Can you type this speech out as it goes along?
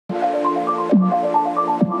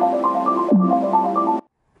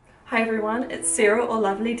everyone, it's Sarah or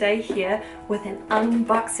Lovely Day here with an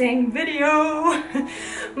unboxing video.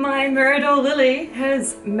 My Mirodoll Lili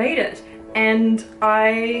has made it and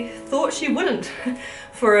I thought she wouldn't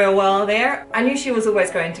for a while there. I knew she was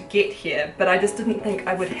always going to get here, but I just didn't think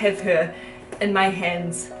I would have her in my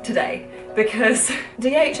hands today because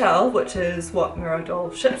DHL, which is what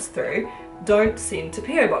Mirodoll ships through, don't send to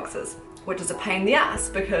PO boxes, which is a pain in the ass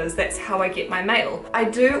because that's how I get my mail. I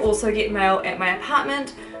do also get mail at my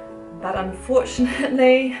apartment, but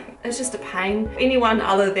unfortunately it's just a pain. Anyone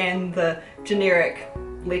other than the generic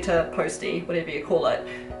letter postie, whatever you call it,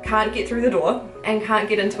 can't get through the door and can't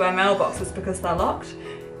get into our mailboxes because they're locked,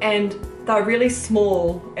 and they're really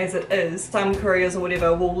small as it is. Some couriers or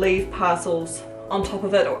whatever will leave parcels on top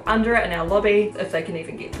of it or under it in our lobby if they can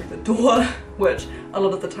even get through the door, which a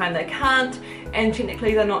lot of the time they can't, and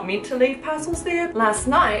technically they're not meant to leave parcels there. Last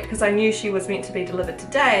night, because I knew she was meant to be delivered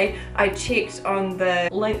today, I checked on the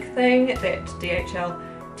link thing that DHL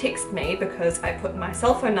texted me because I put my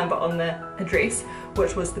cell phone number on the address,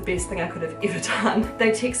 which was the best thing I could have ever done. They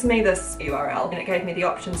texted me this URL and it gave me the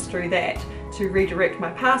options through that to redirect my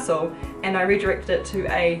parcel, and I redirected it to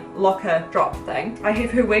a locker drop thing. I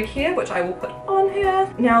have her wig here, which I will put on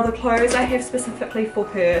her. Now the clothes I have specifically for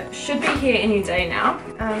her should be here any day now.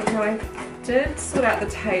 Now I did sort out the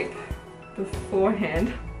tape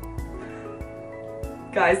beforehand.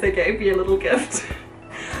 Guys, they gave me a little gift.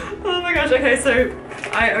 Oh my gosh, okay, so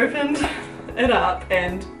I opened it up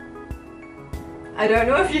and I don't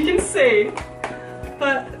know if you can see,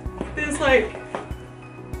 but there's like,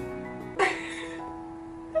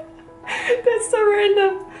 that's so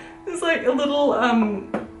random. There's like a little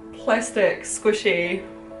plastic squishy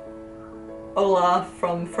Olaf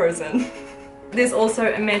from Frozen. There's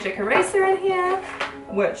also a magic eraser in here,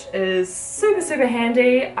 which is super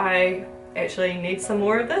handy. I actually need some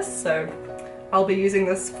more of this, so I'll be using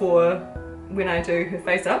this for when I do her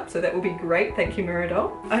face up, so that will be great. Thank you,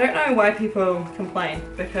 Mirodoll. I don't know why people complain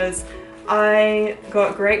because I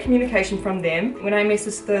got great communication from them. When I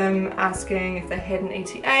messaged them asking if they had an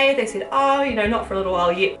ETA, they said, oh, you know, not for a little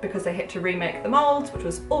while yet because they had to remake the molds, which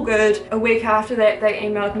was all good. A week after that, they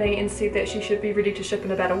emailed me and said that she should be ready to ship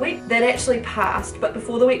in about a week. That actually passed, but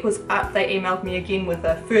before the week was up, they emailed me again with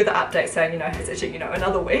a further update saying, you know, it's actually, you know,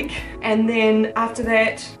 another week. And then after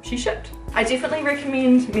that, she shipped. I definitely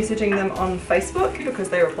recommend messaging them on Facebook because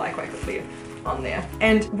they reply quite quickly on there.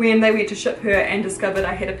 And when they went to ship her and discovered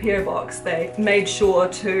I had a PO box, they made sure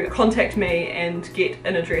to contact me and get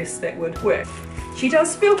an address that would work. She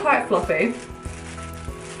does feel quite floppy,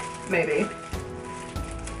 maybe.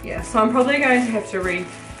 Yeah, so I'm probably going to have to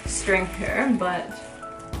restring her, but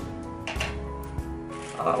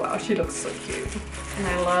oh wow, she looks so cute. And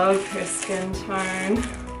I love her skin tone.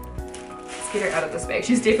 Let's get her out of this bag.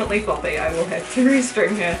 She's definitely floppy. I will have to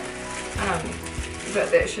restring her,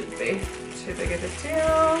 but that shouldn't be too big of a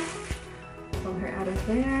deal. Pull her out of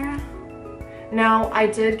there. Now I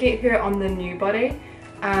did get her on the new body.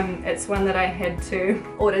 It's one that I had to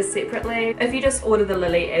order separately. If you just order the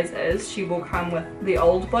Lili as is, she will come with the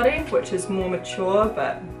old body, which is more mature,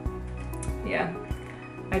 but yeah,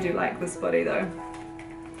 I do like this body though.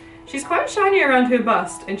 She's quite shiny around her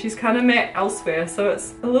bust and she's kind of matte elsewhere, so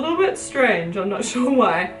it's a little bit strange. I'm not sure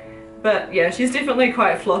why, but yeah, she's definitely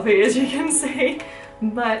quite floppy as you can see.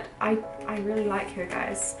 But I really like her,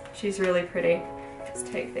 guys. She's really pretty. Let's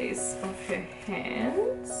take these off her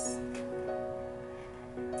hands.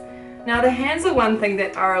 Now the hands are one thing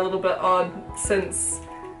that are a little bit odd since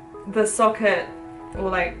the socket, or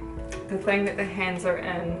like the thing that the hands are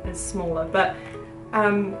in, is smaller. But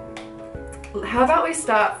how about we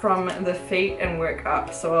start from the feet and work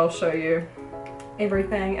up? So I'll show you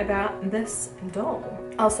everything about this doll.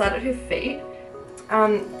 I'll start at her feet.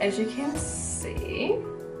 As you can see,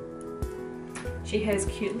 she has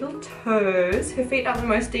cute little toes. Her feet aren't the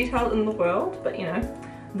most detailed in the world, but you know,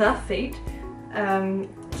 the feet.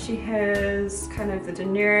 She has kind of the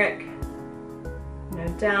generic, you know,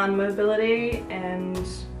 down mobility and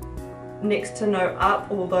next to no up,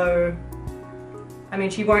 although, I mean,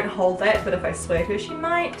 she won't hold that, but if I swayed her, she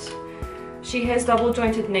might. She has double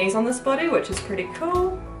jointed knees on this body, which is pretty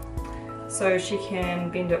cool. So she can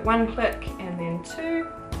bend it one click and then two.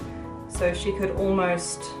 So she could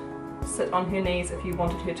almost sit on her knees if you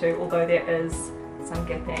wanted her to, although there is some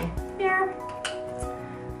gapping here.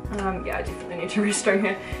 Yeah, I definitely need to restring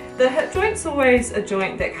her. The hip joint's always a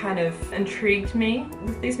joint that kind of intrigued me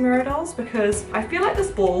with these Mirodolls because I feel like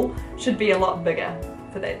this ball should be a lot bigger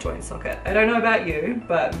for that joint socket. I don't know about you,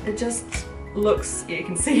 but it just looks, yeah, you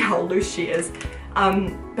can see how loose she is.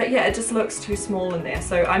 But yeah, it just looks too small in there.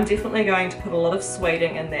 So I'm definitely going to put a lot of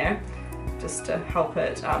sueding in there just to help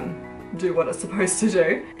it do what it's supposed to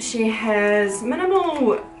do. She has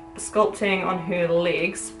minimal sculpting on her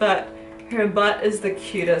legs, but her butt is the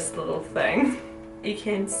cutest little thing. You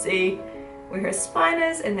can see where her spine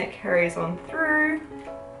is, and that carries on through.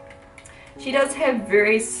 She does have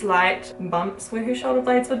very slight bumps where her shoulder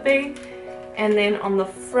blades would be, and then on the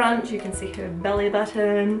front you can see her belly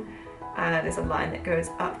button. There's a line that goes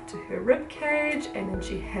up to her rib cage, and then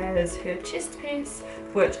she has her chest piece,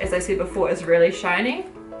 which, as I said before, is really shiny.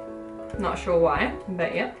 Not sure why,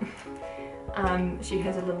 but yeah. She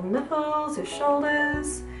has her little nipples, her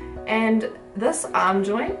shoulders, and this arm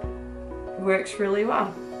joint works really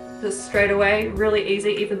well. Just straight away, really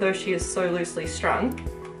easy, even though she is so loosely strung.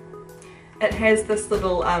 It has this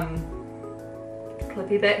little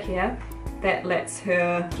clippy bit here that lets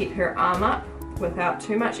her keep her arm up without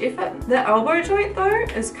too much effort. The elbow joint though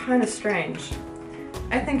is kind of strange.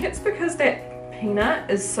 I think it's because that peanut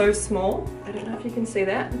is so small. I don't know if you can see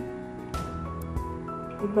that,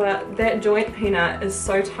 but that joint peanut is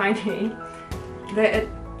so tiny that it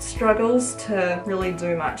struggles to really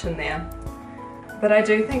do much in there. But I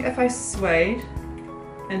do think if I swayed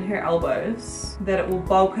in her elbows that it will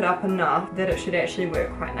bulk it up enough that it should actually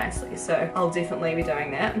work quite nicely, so I'll definitely be doing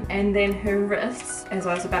that. And then her wrists, as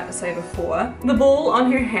I was about to say before, the ball on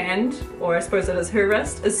her hand, or I suppose it is her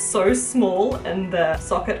wrist, is so small in the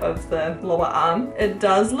socket of the lower arm. It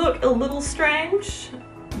does look a little strange,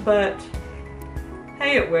 but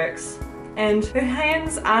hey, it works. And her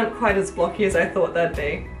hands aren't quite as blocky as I thought they'd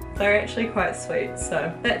be. They're actually quite sweet,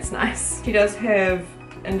 so that's nice. She does have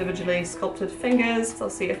individually sculpted fingers, so I'll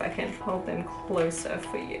see if I can hold them closer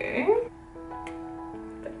for you.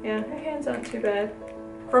 But yeah, her hands aren't too bad.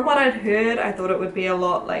 From what I'd heard, I thought it would be a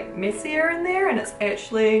lot like messier in there, and it's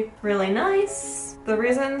actually really nice. The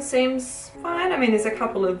resin seems fine. I mean, there's a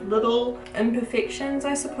couple of little imperfections,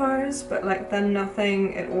 I suppose, but like they're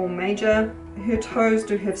nothing at all major. Her toes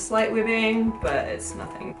do have slight webbing, but it's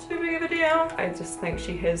nothing too big of a deal. I just think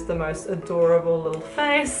she has the most adorable little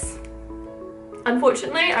face.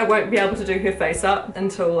 Unfortunately, I won't be able to do her face up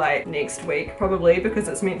until like next week, probably, because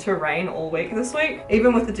it's meant to rain all week this week.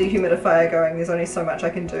 Even with the dehumidifier going, there's only so much I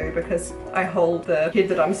can do because I hold the head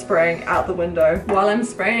that I'm spraying out the window while I'm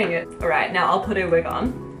spraying it. Alright, now I'll put her wig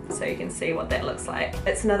on so you can see what that looks like.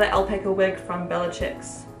 It's another alpaca wig from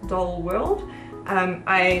Belichick's Doll World.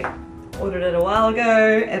 I ordered it a while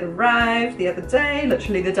ago. It arrived the other day,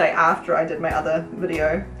 literally the day after I did my other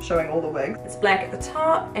video showing all the wigs. It's black at the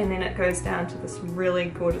top, and then it goes down to this really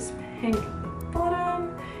gorgeous pink at the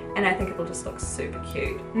bottom, and I think it'll just look super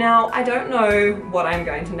cute. Now, I don't know what I'm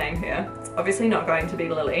going to name her. It's obviously not going to be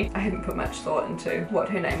Lily. I haven't put much thought into what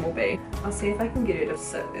her name will be. I'll see if I can get her to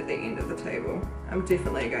sit at the end of the table. I'm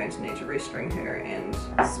definitely going to need to restring her and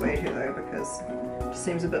suede her though, because it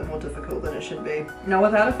seems a bit more difficult than it should be. Now,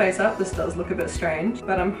 without a face up, this does look a bit strange,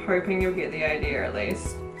 but I'm hoping you'll get the idea at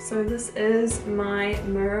least. So this is my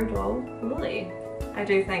Mirodoll Lili. I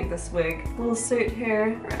do think this wig will suit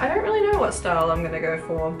her. I don't really know what style I'm gonna go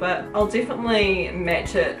for, but I'll definitely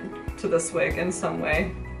match it to this wig in some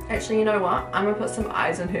way. Actually, you know what? I'm gonna put some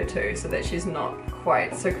eyes in her too so that she's not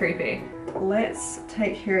quite so creepy. Let's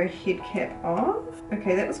take her head cap off.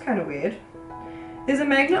 Okay, that was kind of weird. There's a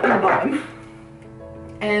magnet on the bottom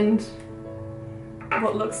and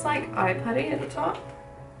what looks like eye putty at the top.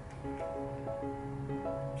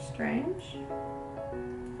 Strange.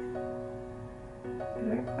 I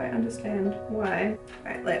don't quite understand why.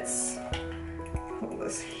 Alright, let's pull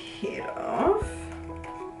this head off.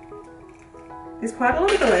 There's quite a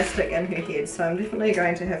lot of elastic in her head, so I'm definitely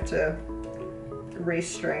going to have to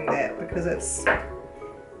restring that because it's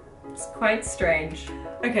quite strange.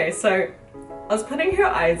 Okay, so I was putting her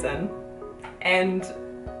eyes in and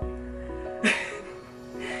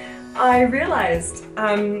I realized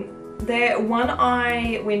that one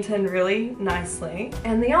eye went in really nicely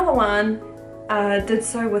and the other one did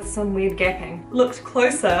so with some weird gapping. Looked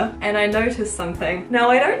closer and I noticed something. Now,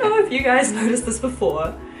 I don't know if you guys noticed this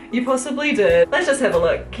before. You possibly did. Let's just have a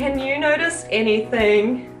look. Can you notice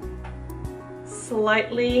anything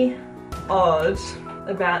slightly odd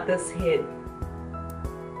about this head?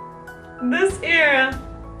 This ear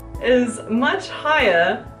is much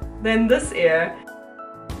higher than this ear.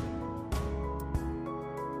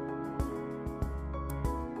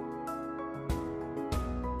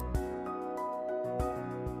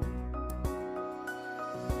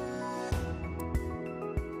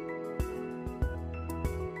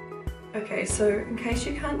 Okay, so in case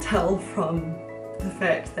you can't tell from the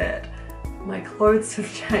fact that my clothes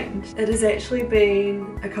have changed, it has actually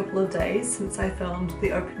been a couple of days since I filmed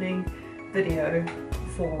the opening video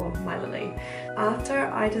for my Lily. After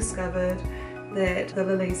I discovered that the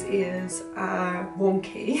Lily's ears are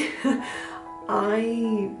wonky,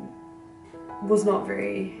 I was not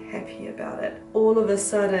very happy about it. All of a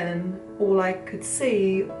sudden, all I could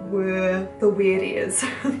see were the weird ears.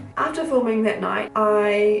 After filming that night,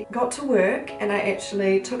 I got to work and I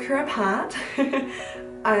actually took her apart.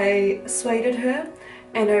 I swayed her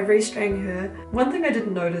and I restrung her. One thing I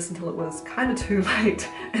didn't notice until it was kind of too late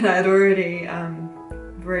and I had already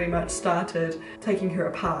very much started taking her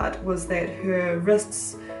apart was that her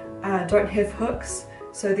wrists don't have hooks.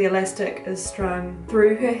 So the elastic is strung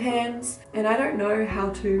through her hands and I don't know how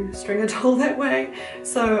to string a doll that way,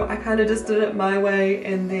 so I kind of just did it my way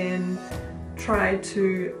and then tried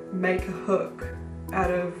to make a hook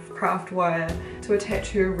out of craft wire to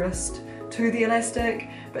attach her wrist to the elastic,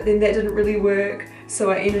 but then that didn't really work,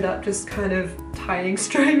 so I ended up just kind of tying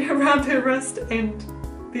string around her wrist and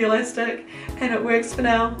the elastic, and it works for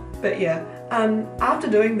now. But yeah, after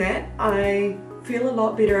doing that I feel a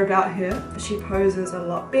lot better about her. She poses a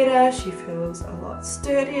lot better, she feels a lot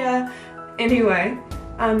sturdier. Anyway,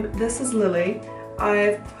 this is Lily.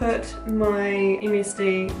 I've put my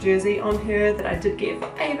MSD jersey on her that I did get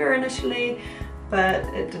for Ava initially, but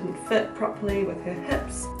it didn't fit properly with her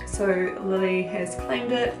hips. So Lily has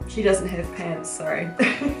claimed it. She doesn't have pants, sorry.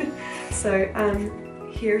 So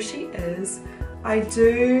here she is. I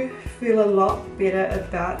do feel a lot better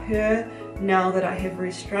about her now that I have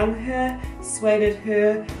restrung her, swayed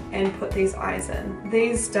her, and put these eyes in.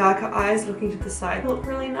 These darker eyes looking to the side look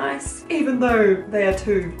really nice, even though they are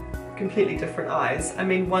two completely different eyes. I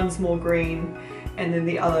mean, one's more green and then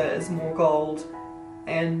the other is more gold,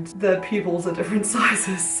 and the pupils are different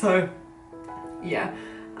sizes, so yeah.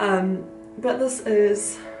 But this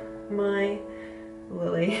is my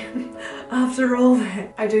Lily. After all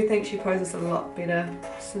that, I do think she poses a lot better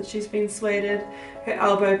since she's been swayed. Her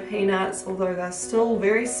elbow peanuts, although they're still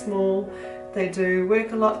very small, they do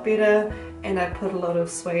work a lot better, and I put a lot of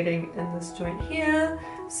swading in this joint here,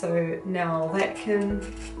 so now that can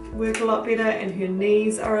work a lot better, and her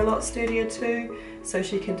knees are a lot sturdier too, so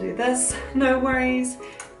she can do this, no worries.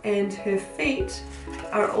 And her feet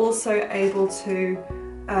are also able to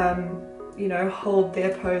you know, hold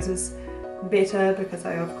their poses better because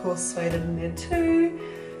I of course swayed in there too.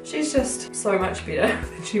 She's just so much better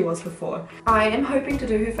than she was before. I am hoping to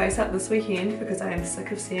do her face up this weekend because I am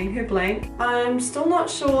sick of seeing her blank. I'm still not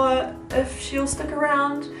sure if she'll stick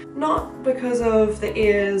around, not because of the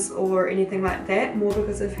ears or anything like that, more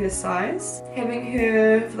because of her size. Having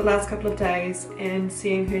her for the last couple of days and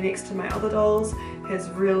seeing her next to my other dolls has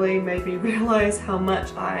really made me realise how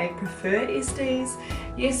much I prefer SDs.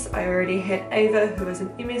 Yes, I already had Ava, who is an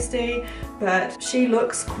MSD, but she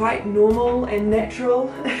looks quite normal and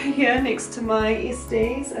natural here next to my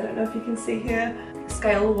SDs. I don't know if you can see her.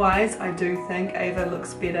 Scale wise, I do think Ava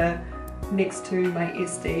looks better next to my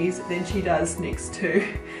SDs than she does next to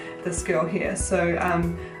this girl here. So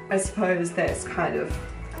I suppose that's kind of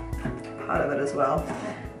part of it as well.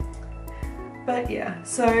 But yeah,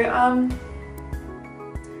 so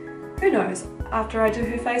who knows, after I do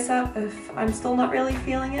her face up, if I'm still not really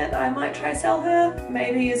feeling it, I might try sell her,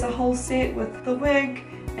 maybe as a whole set with the wig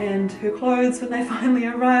and her clothes when they finally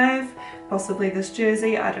arrive, possibly this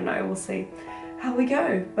jersey, I don't know, we'll see how we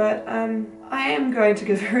go. But I am going to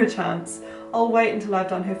give her a chance. I'll wait until I've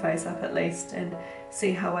done her face up at least and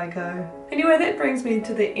see how I go. Anyway, that brings me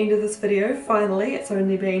to the end of this video. Finally, it's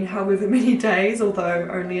only been however many days, although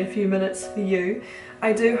only a few minutes for you.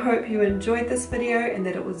 I do hope you enjoyed this video and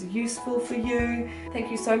that it was useful for you. Thank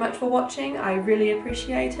you so much for watching. I really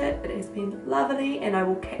appreciate it. It has been lovely, and I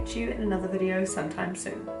will catch you in another video sometime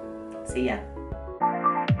soon. See ya.